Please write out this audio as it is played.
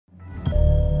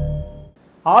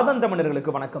ஆதன்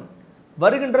தமிழர்களுக்கு வணக்கம்.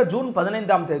 வருகின்ற ஜூன்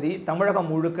 15ஆம் தேதி தமிழகம்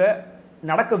முழுக்க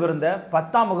நடக்கவிருந்த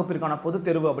 10ஆம் வகுப்பிற்கான பொதுத்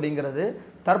தேர்வு அப்படிங்கிறது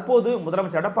தற்போது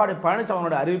முதலமைச்சர் எடப்பாடி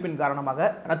பழனிசாமியோட அறிவிப்பின் காரணமாக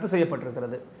ரத்து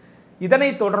செய்யப்பட்டிருக்கிறது.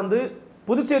 இதனைத் தொடர்ந்து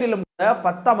புதுச்சேரியிலும் கூட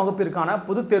 10ஆம் வகுப்பிற்கான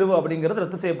பொதுத் தேர்வு அப்படிங்கிறது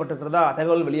ரத்து செய்யப்பட்டிருக்கிறதா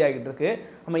தகவல் வெளியாகிட்டு இருக்கு.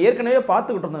 நம்ம ஏற்கனவே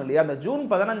பார்த்துக்கிட்டு இருந்தோம் இல்லையா, அந்த ஜூன்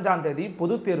 15ஆம் தேதி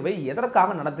பொதுத் தேர்வை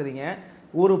எதற்காக நடத்துறீங்க?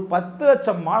 ஒரு 10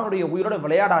 லட்சம் மாணவருடைய உயிரோட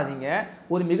விளையாடாதீங்க.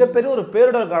 ஒரு மிகப்பெரிய ஒரு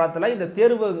பேரிடர் காலத்தில் இந்த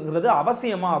தேர்வுங்கிறது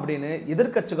அவசியமா அப்படின்னு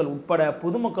எதிர்க்கட்சிகள் உட்பட,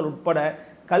 பொதுமக்கள் உட்பட,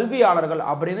 கல்வியாளர்கள்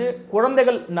அப்படின்னு,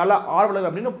 குழந்தைகள் நல ஆர்வலர்கள்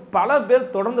அப்படின்னு பல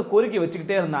பேர் தொடர்ந்து கோரிக்கை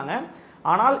வச்சுக்கிட்டே இருந்தாங்க.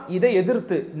 ஆனால் இதை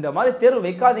எதிர்த்து, இந்த மாதிரி தேர்வு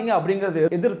வைக்காதீங்க அப்படிங்கிறத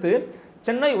எதிர்த்து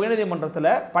சென்னை உயர்நீதிமன்றத்தில்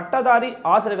பட்டதாரி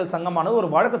ஆசிரியர்கள் சங்கமானது ஒரு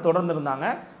வழக்கு தொடர்ந்து இருந்தாங்க.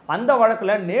 அந்த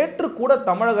வழக்கில் நேற்று கூட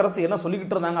தமிழக அரசு என்ன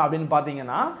சொல்லிக்கிட்டு இருந்தாங்க அப்படின்னு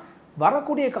பார்த்தீங்கன்னா,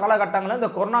 வரக்கூடிய காலகட்டங்களில் இந்த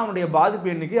கொரோனாவுடைய பாதிப்பு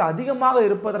எண்ணிக்கை அதிகமாக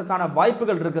இருப்பதற்கான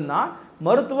வாய்ப்புகள் இருக்குன்னா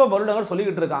மருத்துவ வல்லுநர்கள்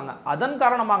சொல்லிக்கிட்டு இருக்காங்க. அதன்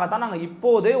காரணமாகத்தான் நாங்கள்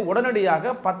இப்போதே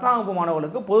உடனடியாக 10ஆம் வகுப்பு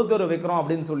மாணவர்களுக்கு பொதுத் தேர்வு வைக்கிறோம்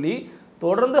அப்படின்னு சொல்லி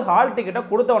தொடர்ந்து ஹால் டிக்கெட்டை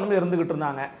கொடுத்தவனுமே இருந்துகிட்டு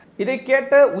இருந்தாங்க. இதை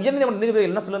கேட்ட உயர்நீதிமன்ற நீதிபதிகள்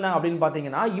என்ன சொல்லுறாங்க அப்படின்னு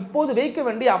பார்த்தீங்கன்னா, இப்போது வைக்க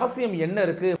வேண்டிய அவசியம் என்ன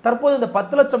இருக்கு? தற்போது இந்த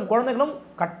 10 லட்சம் குழந்தைகளும்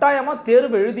கட்டாயமா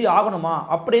தேர்வு எழுதி ஆகணுமா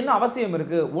அப்படின்னு அவசியம்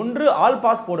இருக்கு. ஒன்று ஆல்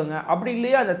பாஸ் போடுங்க, அப்படி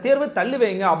இல்லையா அந்த தேர்வை தள்ளி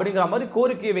வைங்க அப்படிங்கிற மாதிரி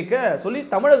கோரிக்கை வைக்க சொல்லி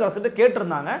தமிழக அரசு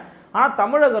கேட்டிருந்தாங்க. ஆனால்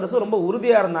தமிழக அரசு ரொம்ப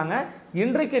உறுதியாக இருந்தாங்க.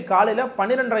 இன்றைக்கு காலையில்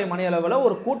 12:30 மணி அளவில்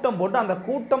ஒரு கூட்டம் போட்டு, அந்த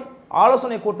கூட்டம்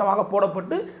ஆலோசனை கூட்டமாக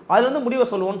போடப்பட்டு அதுலேருந்து முடிவை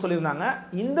சொல்லுவோம்னு சொல்லியிருந்தாங்க.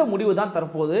 இந்த முடிவு தான்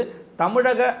தற்போது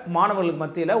தமிழக மாணவர்களுக்கு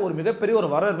மத்தியில் ஒரு மிகப்பெரிய ஒரு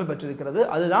வரவேற்பை பெற்றிருக்கிறது.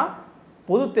 அதுதான்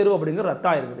பொதுத் தேர்வு அப்படிங்கிறது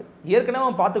ரத்தாயிருக்குது. ஏற்கனவே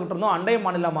நம்ம பார்த்துக்கிட்டு இருந்தோம், அண்டை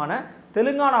மாநிலமான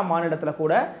தெலுங்கானா மாநிலத்தில்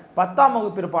கூட 10ஆம்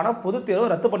வகுப்பிற்கான பொதுத் தேர்வை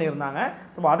ரத்து பண்ணியிருந்தாங்க.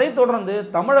 அதைத் தொடர்ந்து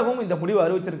தமிழகம் இந்த முடிவு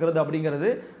அறிவிச்சிருக்கிறது அப்படிங்கிறது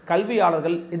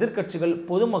கல்வியாளர்கள், எதிர்க்கட்சிகள்,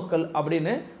 பொதுமக்கள்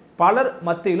அப்படின்னு பலர்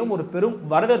மத்தியிலும் ஒரு பெரும்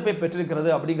வரவேற்பை பெற்றிருக்கிறது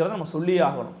அப்படிங்கிறத நம்ம சொல்லியே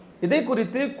ஆகணும். இதை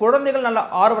குறித்து குழந்தைகள் நல்ல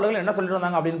ஆர்வலர்கள் என்ன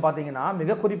சொல்லியிருந்தாங்க அப்படின்னு பார்த்தீங்கன்னா,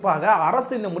 மிக குறிப்பாக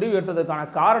அரசு இந்த முடிவு எடுத்ததற்கான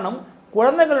காரணம்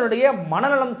குழந்தைகளுடைய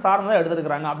மனநலம் சார்ந்ததை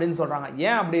எடுத்துருக்கிறாங்க அப்படின்னு சொல்கிறாங்க.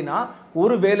 ஏன் அப்படின்னா,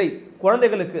 ஒருவேளை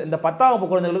குழந்தைகளுக்கு இந்த 10ஆம் வகுப்பு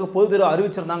குழந்தைகளுக்கு பொது தேர்வு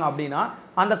அறிவிச்சிருந்தாங்க அப்படின்னா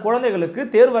அந்த குழந்தைகளுக்கு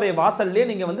தேர்வறை வாசல்லே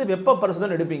நீங்கள் வெப்ப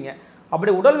பரிசோதனை எடுப்பீங்க.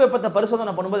 அப்படி உடல் வெப்பத்தை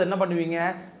பரிசோதனை பண்ணும்போது என்ன பண்ணுவீங்க?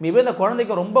 மேபி இந்த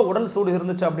குழந்தைக்கு ரொம்ப உடல் சூடு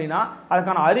இருந்துச்சு அப்படின்னா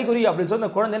அதுக்கான அறிகுறி அப்படின்னு சொல்லி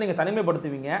அந்த குழந்தைய நீங்கள்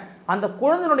தனிமைப்படுத்துவீங்க. அந்த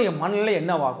குழந்தையினுடைய மனநிலை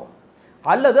என்னவாகும்?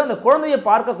 அல்லது அந்த குழந்தையை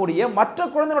பார்க்கக்கூடிய மற்ற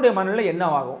குழந்தையுடைய மனநிலை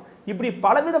என்னவாகும்? இப்படி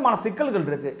பலவிதமான சிக்கல்கள்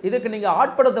இருக்கு. இதுக்கு நீங்க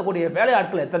ஆட்படுத்தக்கூடிய வேலை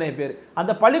ஆட்கள் எத்தனை பேர்?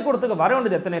 அந்த பள்ளிக்கூடத்துக்கு வர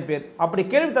வேண்டியது எத்தனை பேர்? அப்படி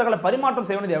கேள்வித்தாள்களை பரிமாற்றம்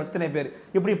செய்ய வேண்டியது எத்தனை பேர்?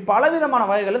 இப்படி பலவிதமான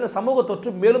வகைகளில் இந்த சமூக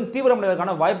தொற்று மேலும்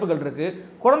தீவிரமடைவதற்கான வாய்ப்புகள் இருக்கு.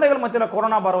 குழந்தைகள் மத்தியில்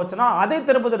கொரோனா பரவச்சுன்னா அதை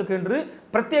தடுப்பதற்கு என்று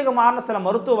பிரத்யேகமான சில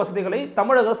மருத்துவ வசதிகளை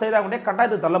தமிழக செய்தாக வேண்டிய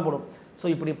கட்டாயத்துக்கு தள்ளப்படும். ஸோ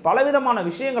இப்படி பலவிதமான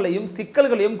விஷயங்களையும்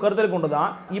சிக்கல்களையும் கருத்தில்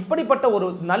கொண்டுதான் இப்படிப்பட்ட ஒரு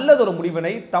நல்லதொரு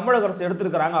முடிவினை தமிழக அரசு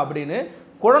எடுத்திருக்கிறாங்க அப்படின்னு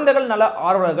குழந்தைகள் நல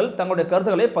ஆர்வலர்கள் தங்களுடைய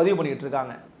கருத்துக்களை பதிவு பண்ணிட்டு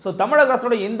இருக்காங்க. ஸோ தமிழக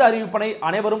அரசுடைய இந்த அறிவிப்பனை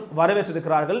அனைவரும்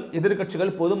வரவேற்றிருக்கிறார்கள்.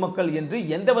 எதிர்க்கட்சிகள், பொதுமக்கள் என்று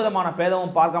எந்த விதமான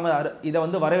பேதமும் பார்க்காம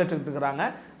இதை வரவேற்றிட்டு இருக்கிறாங்க.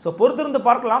 ஸோ பொறுத்திருந்து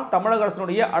பார்க்கலாம் தமிழக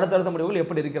அரசுடைய அடுத்தடுத்த முடிவுகள்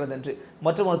எப்படி இருக்கிறது என்று.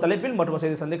 மற்றும் ஒரு தலைப்பில் மற்றும்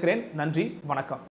செய்தி சந்திக்கிறேன். நன்றி, வணக்கம்.